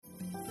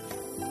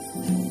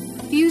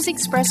views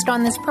expressed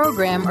on this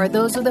program are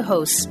those of the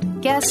hosts,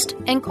 guests,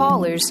 and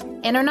callers,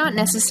 and are not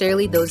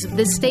necessarily those of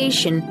this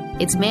station,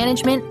 its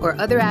management, or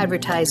other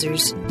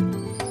advertisers.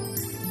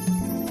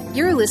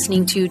 You're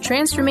listening to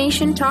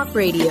Transformation Talk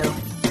Radio.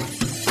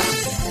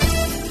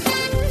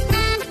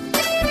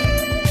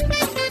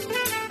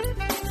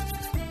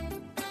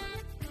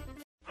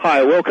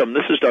 Hi, welcome.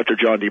 This is Dr.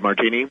 John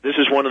DeMartini. This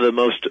is one of the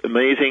most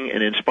amazing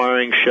and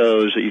inspiring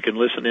shows that you can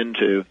listen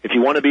into. If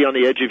you want to be on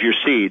the edge of your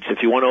seats,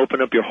 if you want to open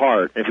up your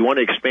heart, if you want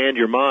to expand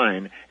your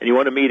mind, and you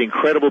want to meet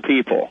incredible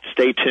people,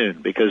 stay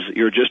tuned because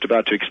you're just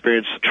about to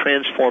experience a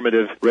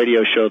transformative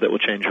radio show that will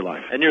change your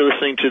life. And you're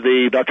listening to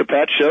the Dr.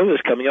 Pat Show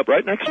that's coming up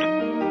right next.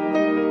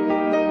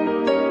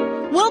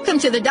 Welcome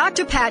to the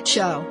Dr. Pat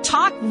Show.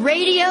 Talk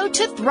radio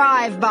to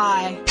thrive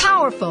by.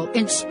 Powerful,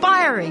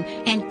 inspiring,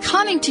 and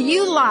coming to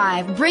you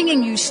live,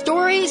 bringing you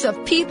stories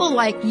of people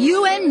like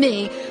you and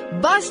me,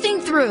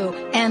 busting through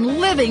and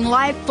living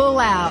life full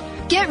out.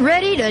 Get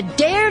ready to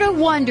dare to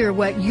wonder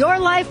what your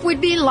life would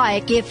be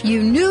like if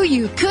you knew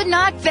you could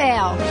not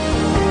fail.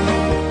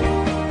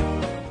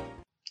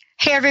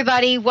 Hey,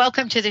 everybody.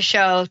 Welcome to the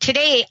show.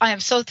 Today, I am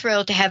so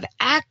thrilled to have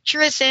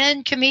actress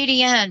and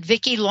comedienne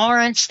Vicki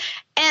Lawrence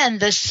and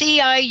the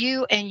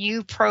CIU and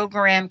U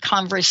program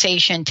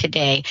conversation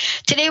today.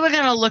 Today, we're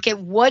going to look at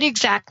what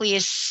exactly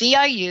is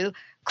CIU,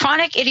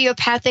 chronic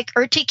idiopathic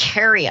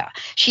urticaria.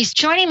 She's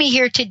joining me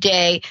here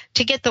today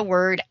to get the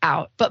word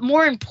out. But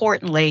more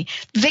importantly,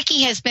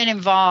 Vicki has been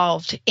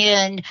involved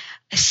in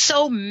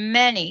so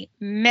many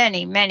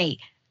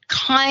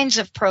kinds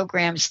of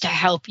programs to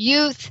help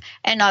youth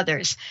and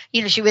others.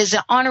 You know, she was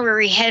the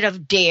honorary head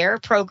of DARE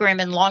program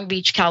in Long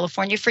Beach,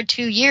 California for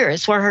 2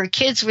 years, where her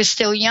kids were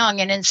still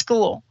young and in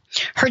school.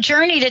 Her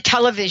journey to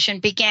television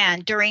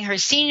began during her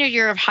senior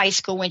year of high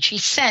school when she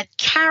sent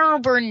Carol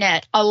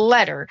Burnett a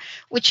letter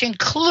which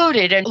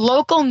included a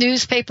local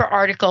newspaper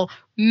article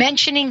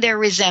mentioning their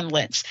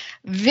resemblance.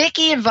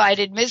 Vicki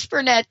invited Miss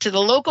Burnett to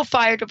the local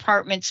fire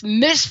department's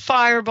Miss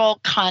Fireball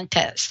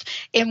contest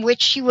in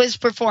which she was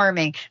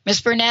performing.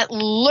 Miss Burnett,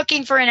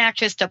 looking for an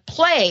actress to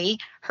play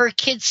her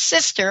kid's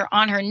sister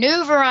on her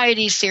new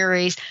variety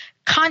series,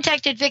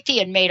 contacted Vicki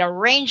and made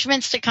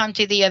arrangements to come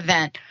to the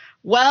event.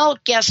 Well,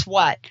 guess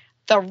what?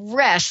 The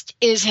rest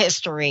is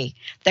history.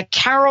 The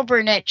Carol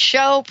Burnett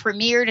Show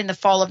premiered in the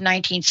fall of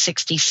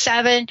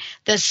 1967.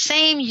 The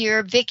same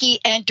year,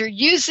 Vicki entered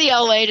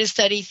UCLA to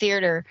study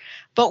theater.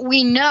 But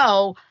we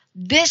know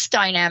this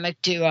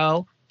dynamic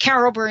duo,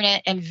 Carol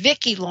Burnett and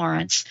Vicki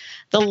Lawrence,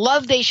 the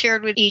love they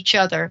shared with each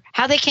other,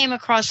 how they came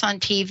across on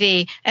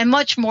TV, and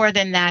much more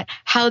than that,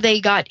 how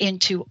they got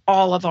into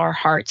all of our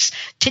hearts.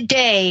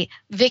 Today,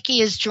 Vicki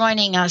is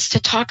joining us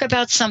to talk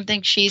about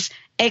something she's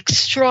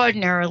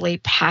extraordinarily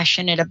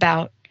passionate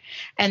about,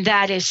 and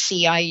that is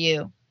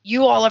CIU.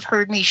 You all have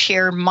heard me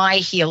share my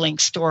healing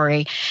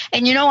story.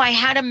 And you know, I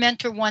had a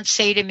mentor once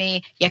say to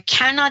me, you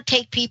cannot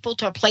take people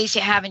to a place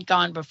you haven't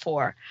gone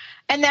before.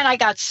 And then I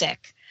got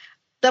sick.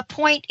 The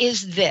point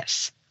is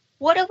this.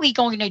 What are we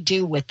going to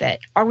do with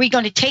it? Are we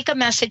going to take a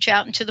message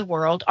out into the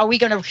world? Are we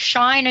going to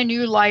shine a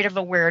new light of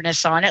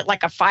awareness on it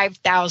like a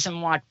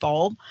 5,000-watt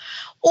bulb?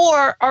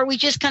 Or are we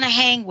just going to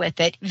hang with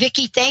it?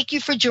 Vicki, thank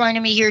you for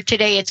joining me here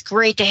today. It's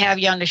great to have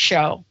you on the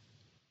show.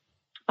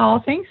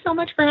 Oh, thanks so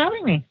much for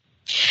having me.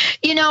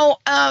 You know,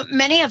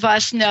 many of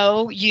us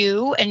know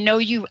you and know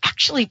you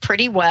actually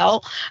pretty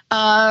well.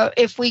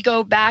 If we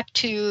go back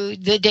to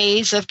the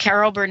days of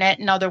Carol Burnett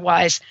and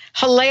otherwise,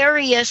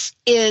 hilarious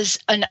is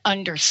an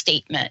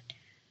understatement.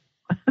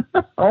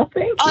 Oh,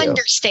 thank you.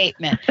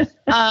 Understatement.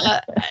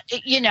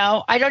 You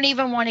know, I don't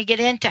even want to get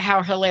into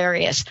how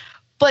hilarious.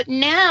 But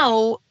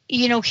now,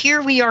 you know,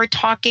 here we are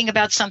talking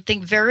about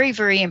something very,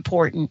 very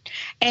important.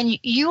 And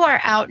you are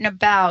out and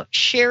about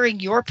sharing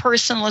your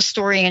personal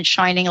story and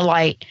shining a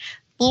light.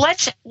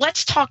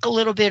 Let's talk a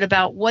little bit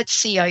about what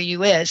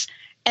CIU is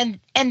and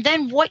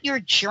then what your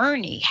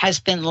journey has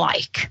been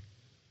like.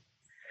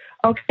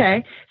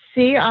 Okay.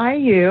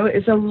 CIU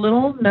is a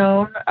little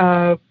known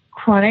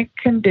chronic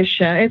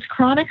condition. It's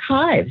chronic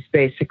hives,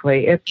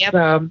 basically. It's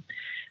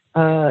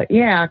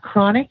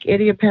chronic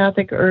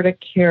idiopathic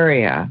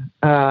urticaria.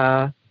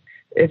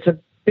 It's a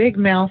big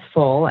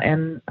mouthful,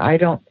 and I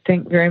don't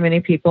think very many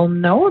people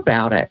know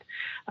about it.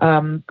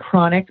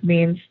 Chronic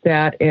means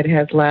that it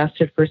has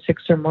lasted for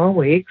 6 or more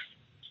weeks.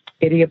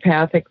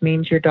 Idiopathic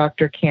means your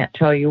doctor can't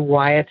tell you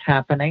why it's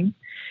happening.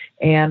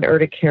 And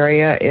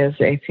urticaria is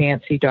a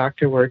fancy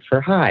doctor word for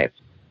hive.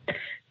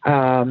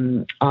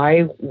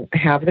 I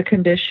have the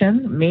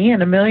condition. Me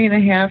and 1.5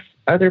 million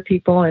other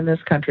people in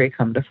this country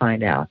come to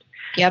find out.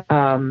 Yep.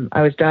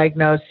 I was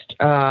diagnosed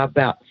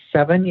about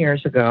 7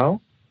 years ago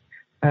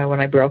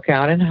when I broke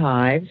out in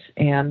hives,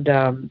 and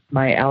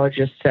my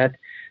allergist said,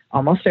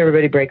 almost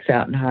everybody breaks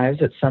out in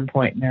hives at some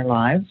point in their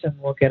lives, and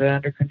we'll get it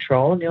under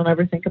control, and you'll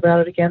never think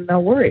about it again, no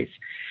worries.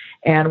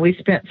 And we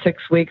spent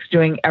 6 weeks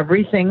doing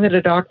everything that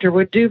a doctor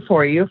would do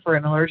for you for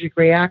an allergic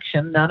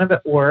reaction. None of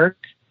it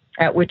worked,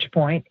 at which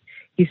point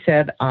he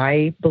said,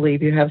 I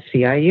believe you have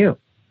CIU.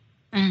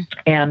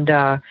 And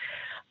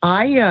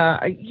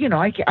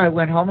I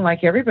went home and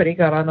like everybody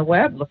got on the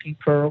web looking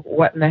for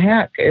what in the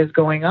heck is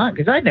going on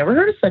because I'd never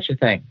heard of such a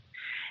thing.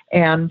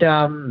 And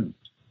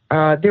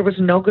there was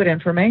no good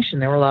information.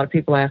 There were a lot of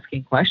people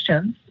asking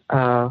questions,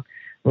 a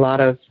lot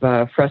of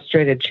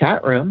frustrated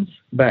chat rooms,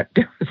 but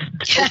there was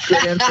no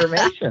good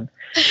information.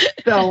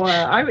 So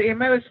I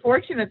was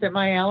fortunate that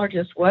my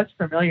allergist was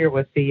familiar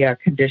with the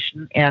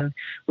condition, and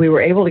we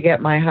were able to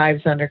get my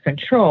hives under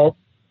control.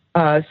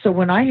 So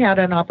when I had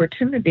an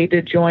opportunity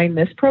to join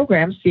this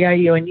program,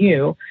 CIU and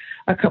U,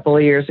 a couple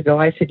of years ago,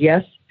 I said,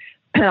 yes,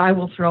 I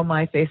will throw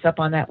my face up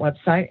on that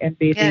website and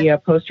be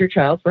the poster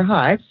child for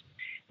hives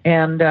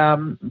and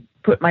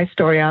put my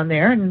story on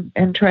there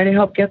and try to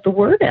help get the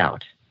word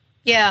out.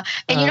 Yeah.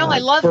 And, I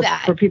love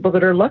that. For people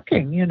that are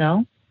looking,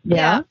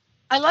 Yeah.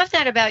 I love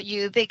that about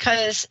you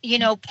because,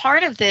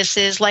 part of this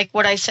is like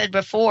what I said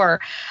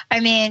before. I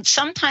mean,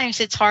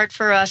 sometimes it's hard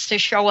for us to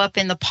show up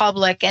in the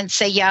public and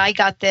say, yeah, I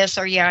got this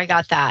or yeah, I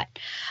got that.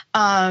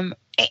 And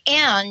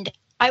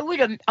I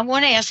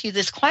want to ask you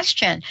this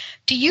question.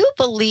 Do you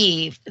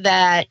believe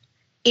that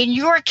in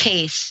your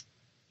case,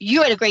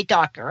 you had a great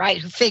doctor, right,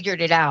 who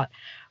figured it out?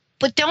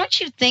 But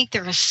don't you think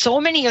there are so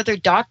many other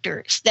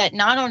doctors that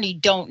not only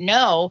don't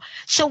know?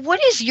 So what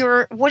is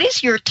your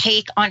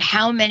take on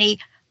how many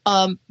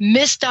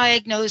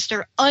misdiagnosed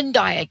or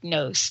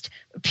undiagnosed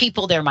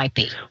people there might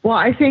be? Well,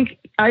 I think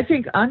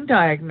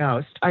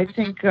undiagnosed. I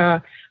think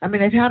I've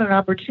had an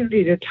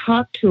opportunity to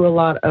talk to a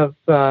lot of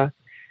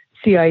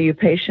CIU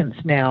patients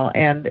now,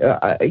 and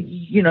a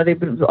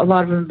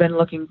lot of them have been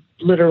looking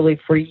literally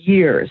for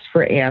years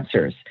for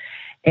answers.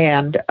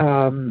 And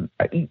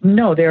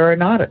no, there are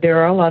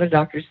a lot of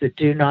doctors that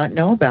do not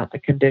know about the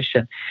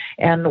condition.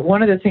 And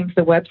one of the things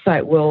the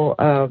website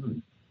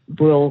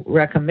will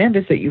recommend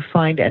is that you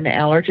find an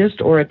allergist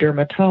or a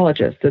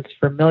dermatologist that's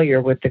familiar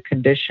with the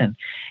condition.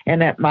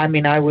 And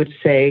I would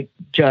say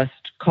just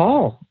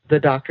call the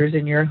doctors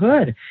in your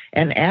hood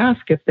and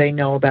ask if they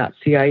know about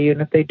CIU.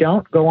 And if they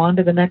don't, go on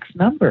to the next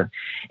number.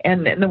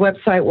 And the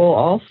website will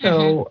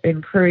also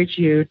encourage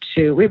you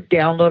to, we have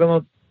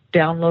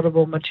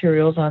downloadable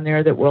materials on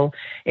there that will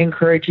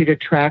encourage you to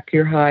track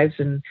your hives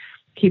and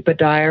keep a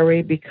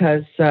diary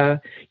because, the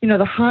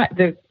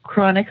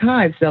chronic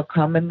hives, they'll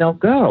come and they'll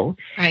go.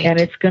 Right. And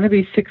it's going to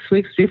be 6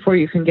 weeks before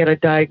you can get a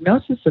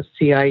diagnosis of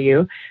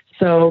CIU.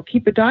 So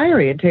keep a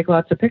diary and take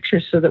lots of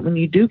pictures so that when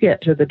you do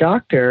get to the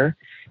doctor,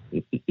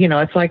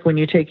 it's like when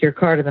you take your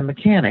car to the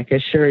mechanic,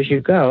 as sure as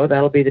you go,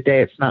 that'll be the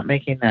day it's not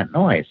making that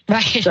noise.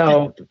 Right.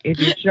 So if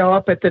you show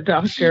up at the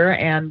doctor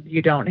and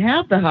you don't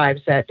have the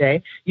hives that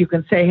day, you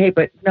can say, hey,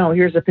 but no,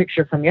 here's a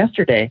picture from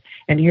yesterday.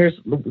 And here's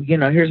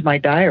my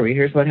diary.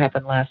 Here's what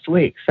happened last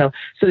week. So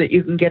that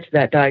you can get to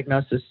that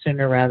diagnosis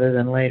sooner rather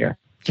than later.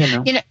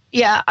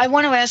 Yeah, I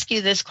want to ask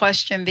you this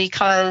question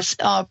because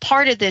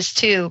part of this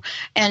too,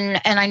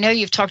 and I know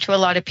you've talked to a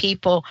lot of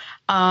people,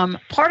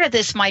 part of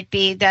this might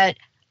be that,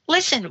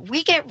 listen,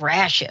 we get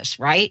rashes,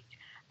 right?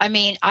 I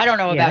mean, I don't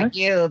know about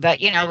you, but,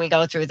 we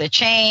go through the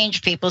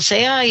change. People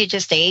say, oh, you're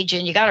just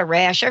aging. You got a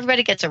rash.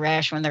 Everybody gets a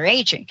rash when they're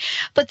aging.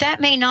 But that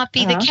may not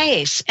be the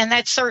case. And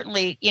that's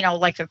certainly,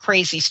 like a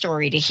crazy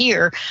story to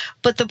hear.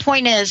 But the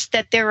point is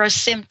that there are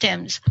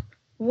symptoms.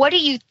 What do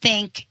you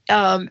think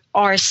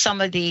are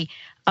some of the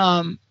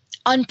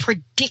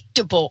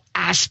unpredictable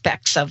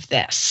aspects of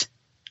this?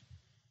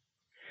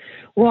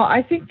 Well,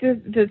 I think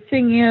the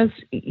thing is,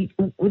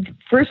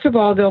 first of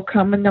all, they'll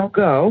come and they'll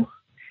go.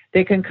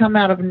 They can come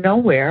out of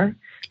nowhere.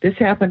 This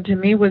happened to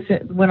me it was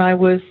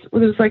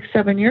like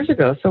 7 years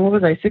ago. So what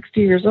was I,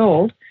 60 years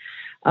old?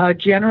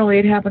 Generally,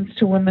 it happens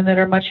to women that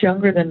are much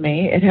younger than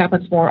me. It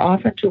happens more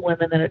often to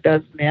women than it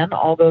does men,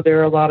 although there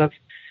are a lot of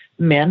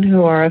men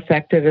who are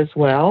affected as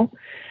well.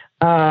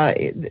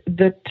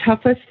 The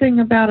toughest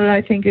thing about it,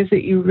 I think, is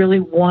that you really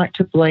want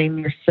to blame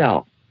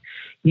yourself.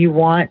 You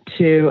want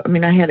to,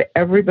 I had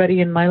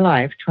everybody in my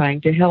life trying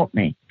to help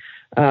me.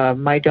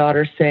 My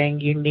daughter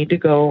saying, you need to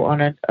go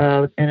on an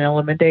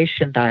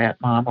elimination diet,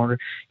 Mom, or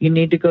you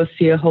need to go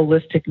see a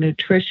holistic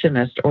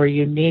nutritionist, or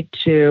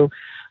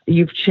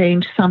you've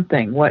changed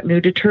something. What new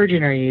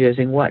detergent are you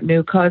using? What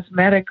new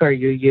cosmetic are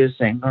you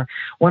using? Or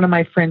one of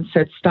my friends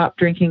said, stop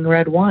drinking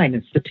red wine.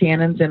 It's the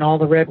tannins in all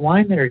the red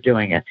wine that are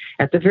doing it.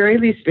 At the very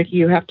least, Vicki,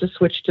 you have to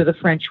switch to the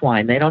French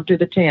wine. They don't do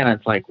the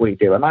tannins like we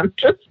do. And I'm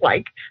just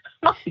like,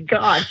 oh, my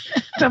God,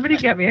 somebody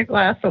get me a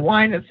glass of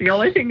wine. It's the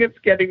only thing that's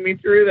getting me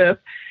through this.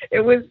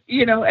 It was,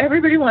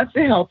 everybody wants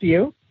to help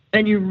you,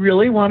 and you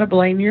really want to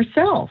blame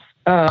yourself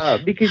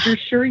because you're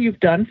sure you've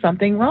done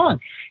something wrong.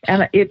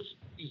 And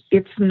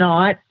it's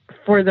not,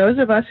 for those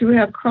of us who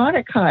have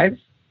chronic hives,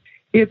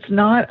 it's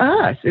not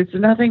us. It's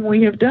nothing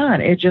we have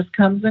done. It just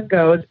comes and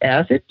goes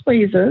as it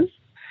pleases.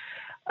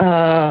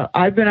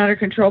 I've been under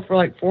control for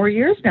like 4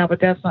 years now,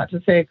 but that's not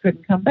to say it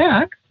couldn't come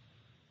back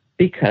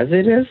because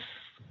it is.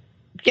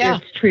 Yeah.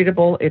 It's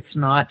treatable. It's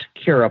not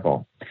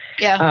curable.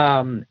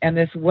 Yeah.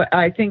 And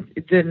I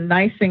think the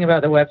nice thing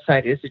about the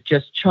website is it's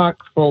just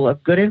chock full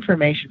of good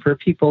information for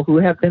people who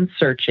have been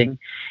searching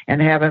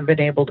and haven't been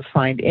able to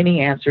find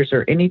any answers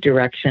or any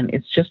direction.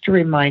 It's just a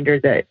reminder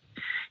that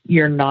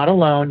You're not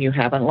alone. You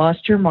haven't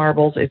lost your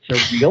marbles. It's a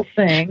real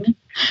thing.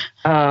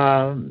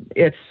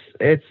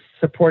 It's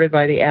supported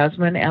by the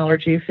Asthma and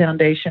Allergy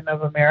Foundation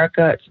of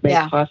America. It's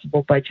made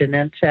possible by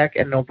Genentech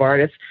and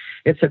Novartis.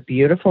 It's a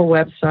beautiful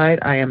website.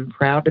 I am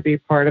proud to be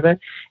part of it.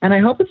 And I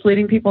hope it's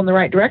leading people in the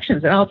right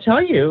directions. And I'll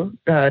tell you,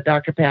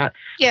 Dr. Pat,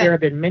 there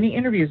have been many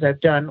interviews I've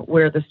done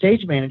where the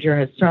stage manager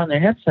has thrown their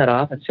headset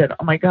off and said,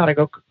 oh, my God,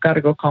 got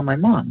to go call my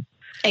mom.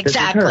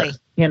 Exactly. This is her.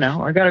 You know,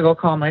 or got to go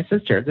call my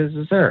sister. This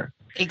is her.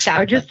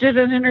 Exactly. I just did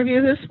an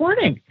interview this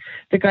morning.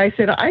 The guy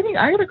said, I think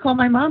I got to call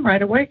my mom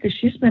right away because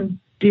she's been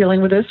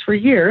dealing with this for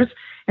years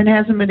and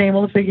hasn't been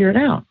able to figure it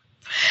out.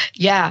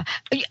 Yeah,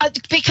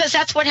 because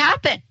that's what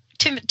happened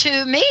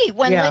to me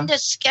when Linda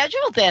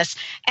scheduled this.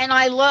 And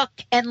I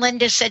looked, and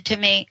Linda said to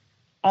me,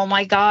 oh,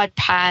 my God,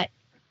 Pat,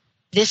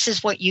 this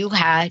is what you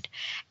had.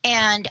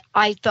 And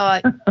I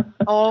thought,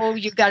 oh,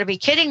 you've got to be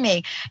kidding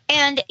me.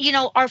 And, you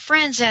know, our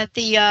friends at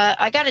the,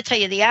 I got to tell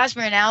you, the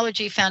Asthma and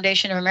Allergy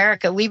Foundation of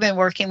America, we've been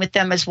working with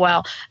them as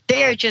well.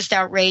 They're just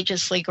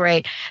outrageously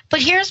great.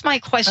 But here's my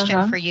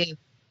question for you.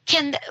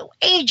 Can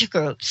age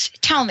groups,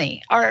 tell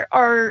me, are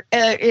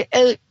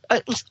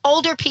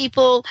older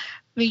people,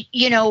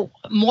 you know,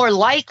 more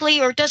likely,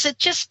 or does it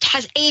just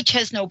age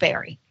has no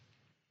bearing?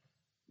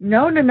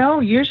 No.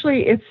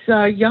 Usually it's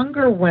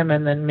younger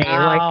women than me,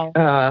 like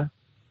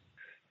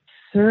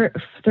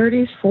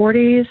 30s,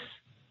 40s.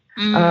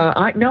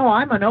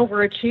 I'm an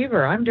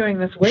overachiever. I'm doing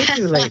this way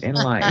too late in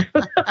life.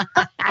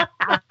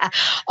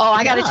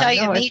 I got to tell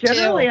you, me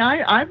generally, too.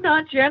 I'm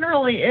not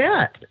generally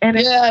it. And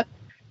it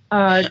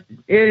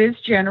is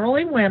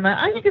generally women.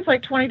 I think it's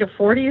like 20 to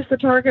 40 is the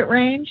target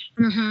range.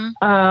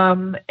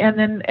 And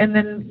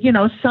then, you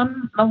know,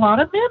 a lot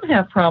of men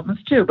have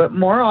problems too, but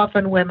more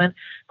often women.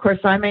 Of course,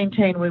 I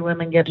maintain we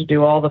women get to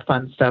do all the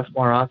fun stuff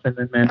more often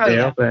than men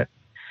do, but.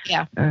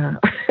 Yeah.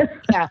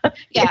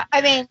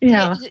 I mean,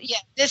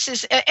 this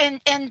is,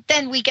 and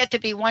then we get to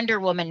be Wonder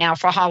Woman now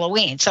for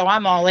Halloween. So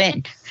I'm all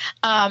in.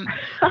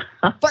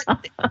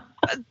 But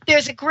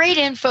there's a great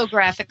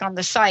infographic on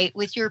the site.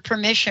 With your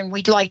permission,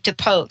 we'd like to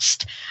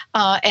post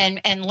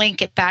and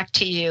link it back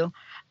to you.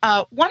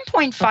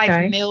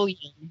 1.5 million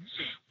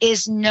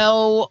is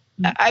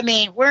I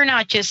mean, we're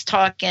not just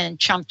talking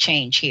chump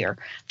change here.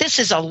 This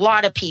is a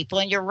lot of people.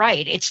 And you're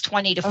right. It's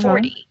 20 to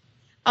 40.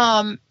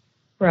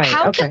 Right.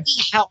 How can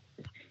we help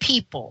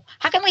people?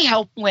 How can we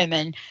help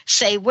women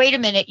say, wait a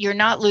minute, you're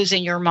not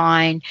losing your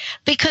mind?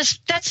 Because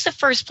that's the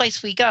first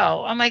place we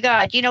go. Oh, my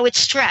God, you know, it's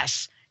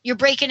stress. You're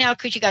breaking out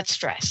because you got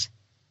stress.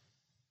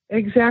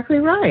 Exactly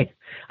right.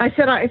 I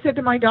said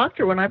to my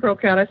doctor when I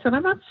broke out, I said,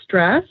 I'm not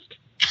stressed.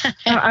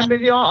 I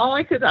mean,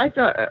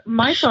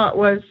 my thought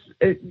was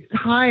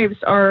hives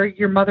are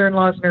your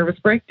mother-in-law's nervous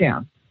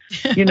breakdown.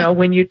 You know,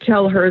 when you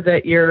tell her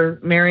that you're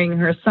marrying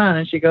her son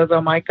and she goes,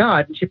 oh, my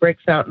God, and she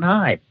breaks out in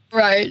hives.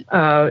 Right.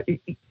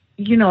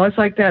 You know, it's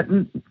like that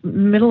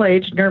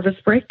middle-aged nervous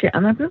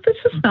breakdown. I thought, this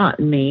is not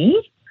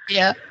me.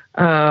 Yeah.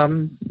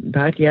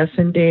 But yes,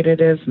 indeed,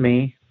 it is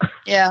me.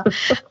 Yeah.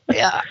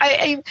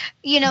 I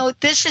you know,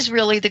 this is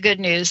really the good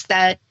news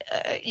that,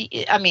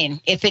 I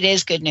mean, if it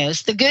is good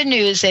news, the good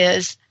news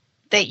is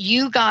that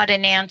you got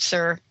an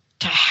answer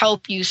to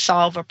help you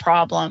solve a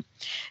problem.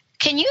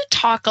 Can you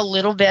talk a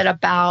little bit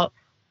about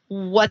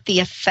what the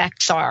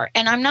effects are?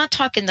 And I'm not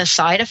talking the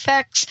side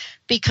effects,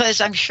 because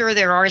I'm sure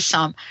there are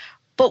some,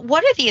 but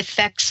what are the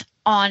effects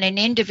on an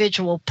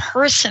individual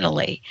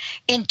personally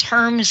in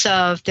terms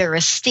of their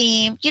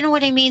esteem? You know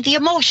what I mean? The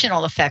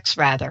emotional effects,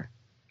 rather.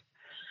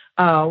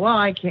 Well,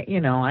 I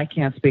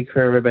can't speak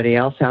for everybody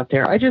else out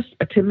there.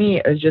 To me,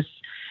 it was just,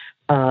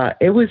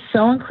 it was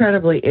so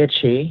incredibly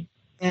itchy.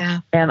 Yeah.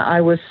 And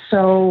I was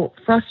so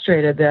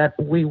frustrated that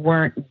we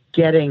weren't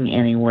getting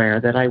anywhere,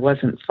 that I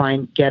wasn't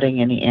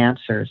getting any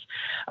answers.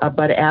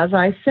 But as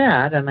I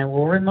said, and I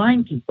will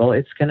remind people,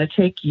 it's going to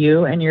take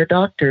you and your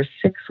doctor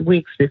 6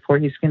 weeks before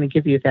he's going to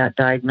give you that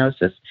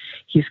diagnosis.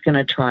 He's going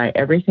to try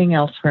everything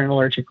else for an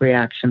allergic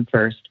reaction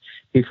first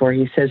before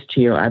he says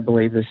to you, I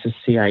believe this is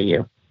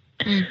CIU.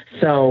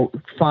 So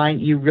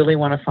you really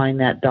want to find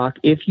that doc.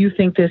 If you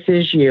think this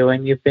is you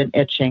and you've been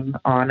itching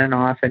on and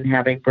off and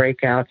having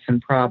breakouts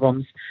and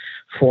problems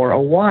for a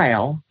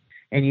while,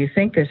 and you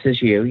think this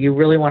is you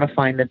really want to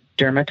find the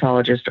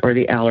dermatologist or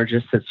the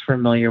allergist that's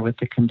familiar with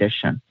the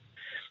condition,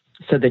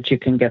 so that you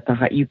can get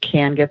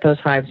those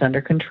hives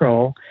under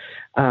control.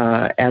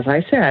 As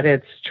I said,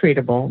 it's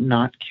treatable,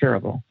 not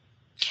curable.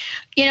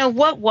 You know,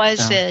 what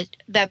was it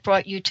that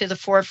brought you to the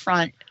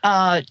forefront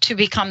to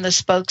become the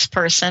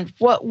spokesperson?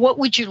 What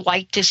would you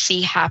like to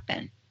see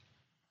happen?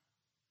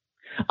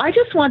 I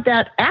just want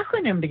that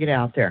acronym to get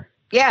out there.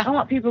 Yeah. I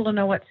want people to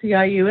know what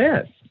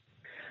CIU is.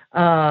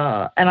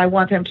 And I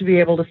want them to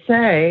be able to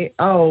say,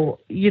 oh,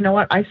 you know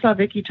what? I saw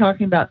Vicki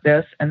talking about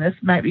this, and this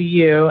might be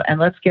you, and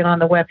let's get on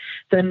the web.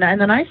 And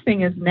the nice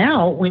thing is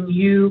now when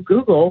you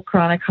Google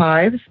chronic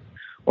hives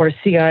or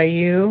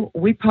CIU,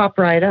 we pop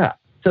right up.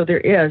 So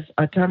there is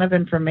a ton of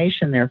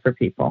information there for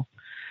people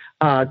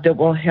that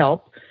will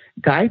help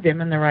guide them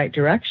in the right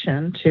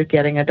direction to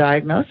getting a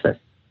diagnosis.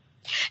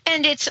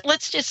 And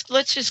let's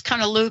just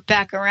kind of loop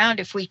back around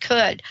if we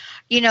could.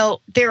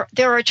 There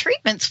are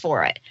treatments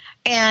for it,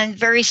 and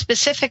very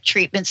specific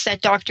treatments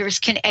that doctors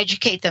can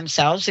educate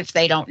themselves if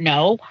they don't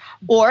know,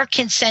 or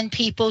can send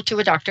people to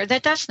a doctor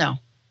that does know.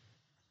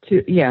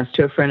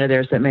 To a friend of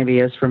theirs that maybe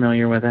is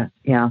familiar with it.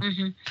 Yeah.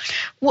 Mm-hmm.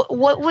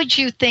 What would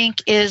you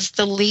think is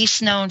the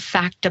least known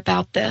fact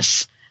about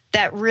this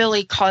that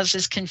really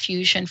causes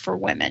confusion for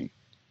women?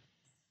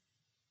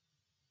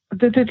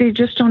 That they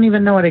just don't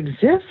even know it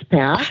exists,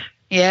 Pat.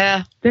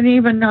 Yeah. They didn't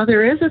even know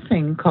there is a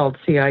thing called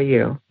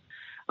CIU.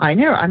 I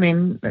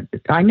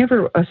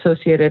never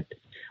associated,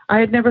 I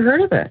had never heard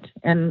of it.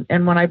 And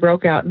when I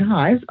broke out in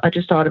hives, I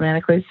just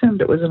automatically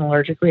assumed it was an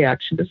allergic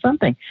reaction to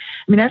something.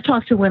 I mean, I've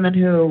talked to women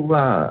who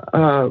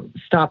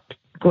stopped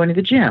going to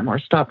the gym or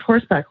stopped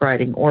horseback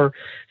riding, or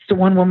so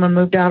one woman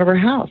moved out of her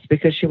house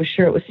because she was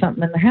sure it was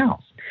something in the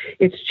house.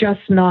 It's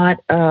just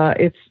not,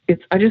 I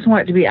just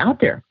want it to be out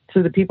there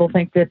so that people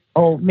think that,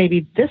 oh,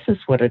 maybe this is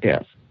what it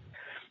is.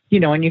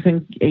 And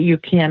you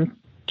can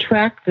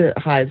track the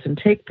hives and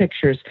take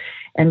pictures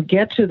and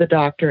get to the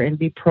doctor and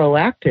be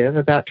proactive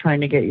about trying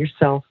to get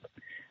yourself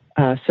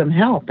some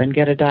help and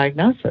get a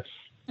diagnosis.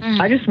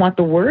 I just want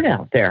the word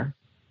out there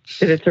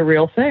that it's a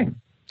real thing.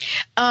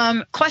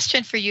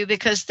 Question for you,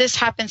 because this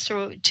happens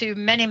to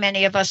many,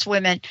 many of us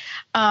women.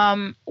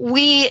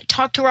 We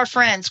talk to our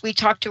friends, we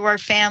talk to our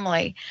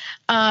family.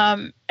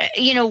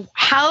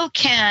 How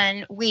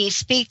can we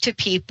speak to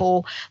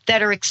people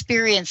that are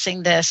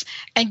experiencing this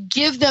and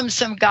give them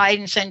some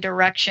guidance and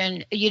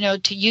direction,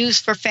 to use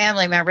for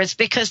family members?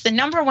 Because the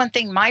number one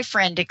thing my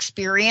friend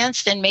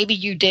experienced, and maybe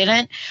you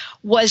didn't,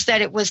 was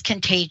that it was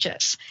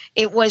contagious.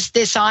 It was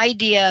this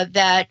idea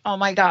that, oh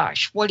my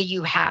gosh, what do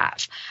you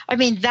have? I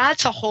mean,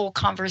 that's a whole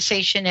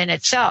conversation in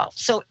itself.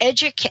 So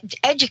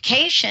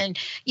education,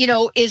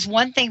 is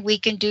one thing we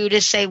can do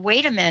to say,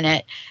 wait a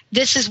minute,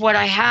 this is what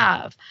I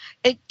have.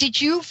 Did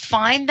you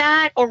find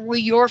that, or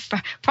were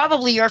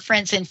probably your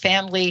friends and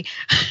family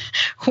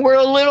were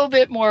a little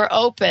bit more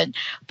open?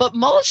 But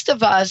most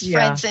of us,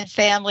 friends and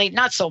family,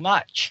 not so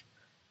much.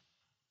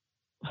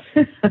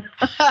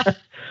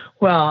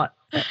 Well,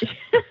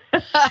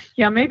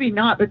 yeah, maybe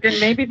not. But then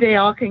maybe they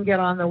all can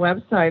get on the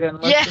website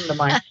and listen to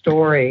my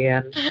story,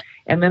 and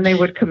then they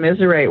would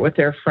commiserate with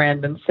their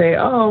friend and say,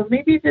 "Oh,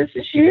 maybe this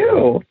is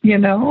you,"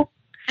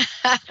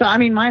 So, I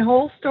mean, my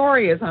whole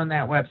story is on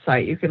that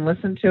website. You can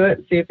listen to it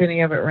and see if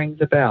any of it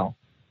rings a bell.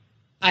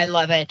 I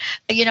love it.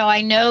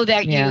 I know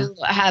that you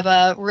have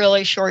a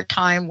really short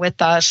time with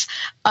us.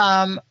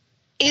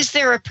 Is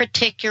there a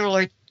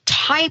particular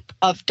type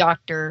of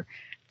doctor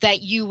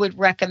that you would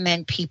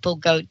recommend people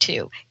go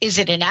to? Is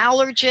it an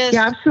allergist?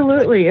 Yeah,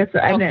 absolutely. It's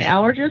an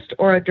allergist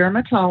or a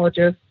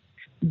dermatologist.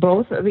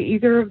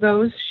 Either of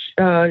those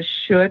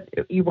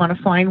you want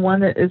to find one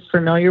that is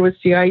familiar with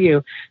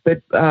CIU,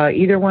 but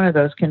either one of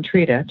those can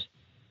treat it.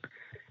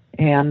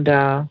 And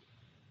Good.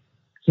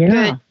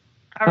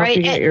 All right.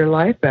 You get your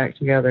life back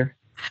together.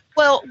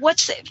 Well,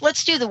 let's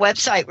do the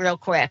website real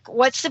quick.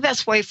 What's the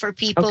best way for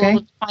people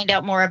to find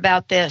out more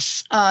about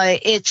this? I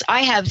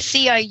have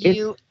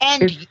CIU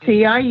and it's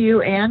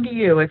CIU and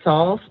U. It's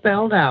all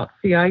spelled out.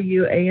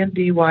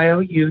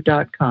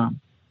 CIUandYou.com.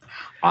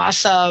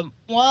 Awesome.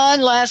 One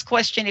last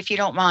question, if you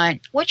don't mind.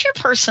 What's your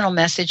personal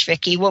message,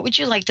 Vicki? What would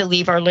you like to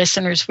leave our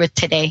listeners with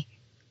today?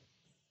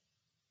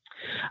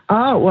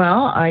 Oh,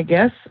 well, I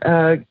guess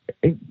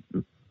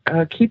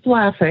keep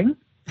laughing.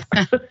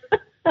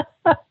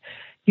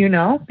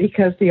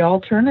 Because the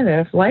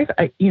alternative life,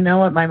 you know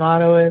what my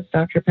motto is,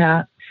 Dr.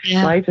 Pat?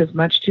 Yeah. Life is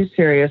much too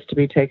serious to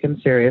be taken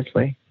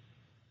seriously.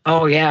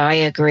 Oh, yeah, I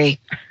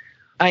agree.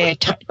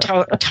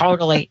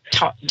 Totally.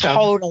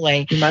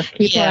 You must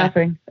keep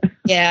laughing.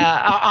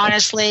 Yeah,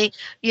 honestly,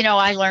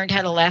 I learned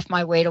how to laugh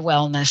my way to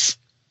wellness,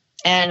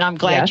 and I'm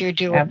glad you're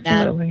doing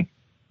absolutely.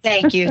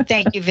 That.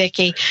 Thank you,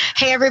 Vicki.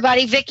 Hey,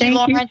 everybody, Vicki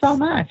Lawrence. Thank you so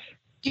much.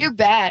 You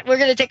bet. We're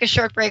going to take a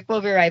short break.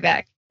 We'll be right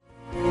back.